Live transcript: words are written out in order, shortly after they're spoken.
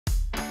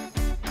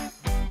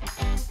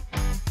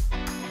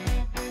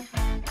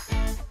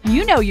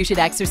You know you should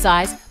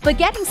exercise, but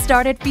getting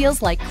started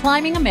feels like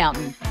climbing a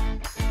mountain.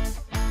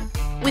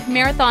 With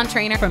Marathon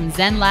Trainer from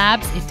Zen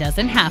Labs, it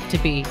doesn't have to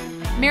be.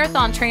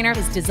 Marathon Trainer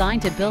is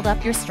designed to build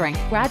up your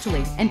strength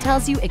gradually and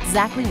tells you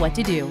exactly what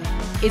to do.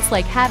 It's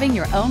like having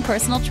your own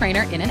personal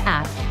trainer in an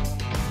app.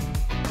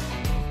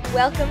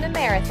 Welcome to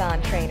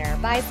Marathon Trainer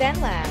by Zen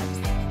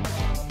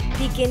Labs.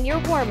 Begin your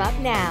warm-up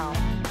now.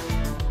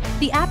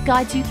 The app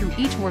guides you through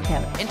each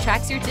workout and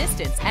tracks your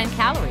distance and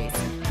calories.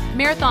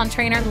 Marathon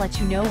Trainer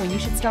lets you know when you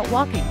should start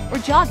walking or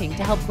jogging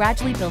to help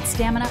gradually build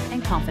stamina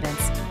and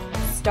confidence.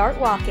 Start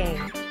walking.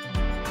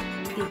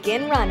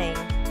 Begin running.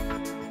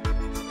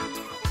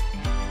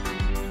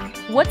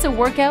 What's a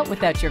workout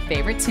without your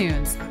favorite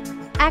tunes?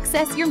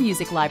 Access your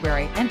music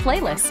library and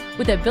playlists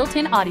with a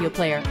built-in audio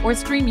player or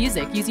stream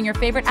music using your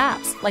favorite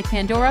apps like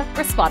Pandora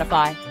or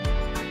Spotify.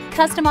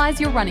 Customize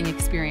your running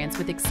experience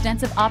with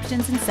extensive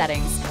options and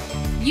settings.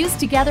 Used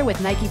together with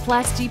Nike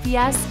Plus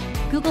GPS,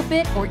 Google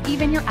Fit, or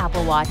even your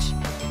Apple Watch.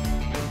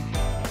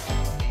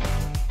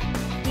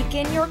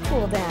 Begin your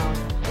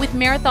cooldown. With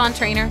Marathon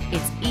Trainer,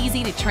 it's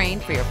easy to train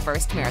for your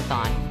first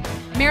marathon.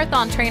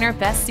 Marathon Trainer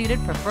best suited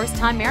for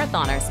first-time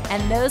marathoners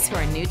and those who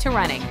are new to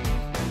running.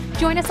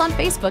 Join us on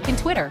Facebook and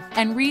Twitter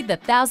and read the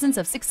thousands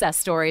of success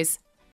stories.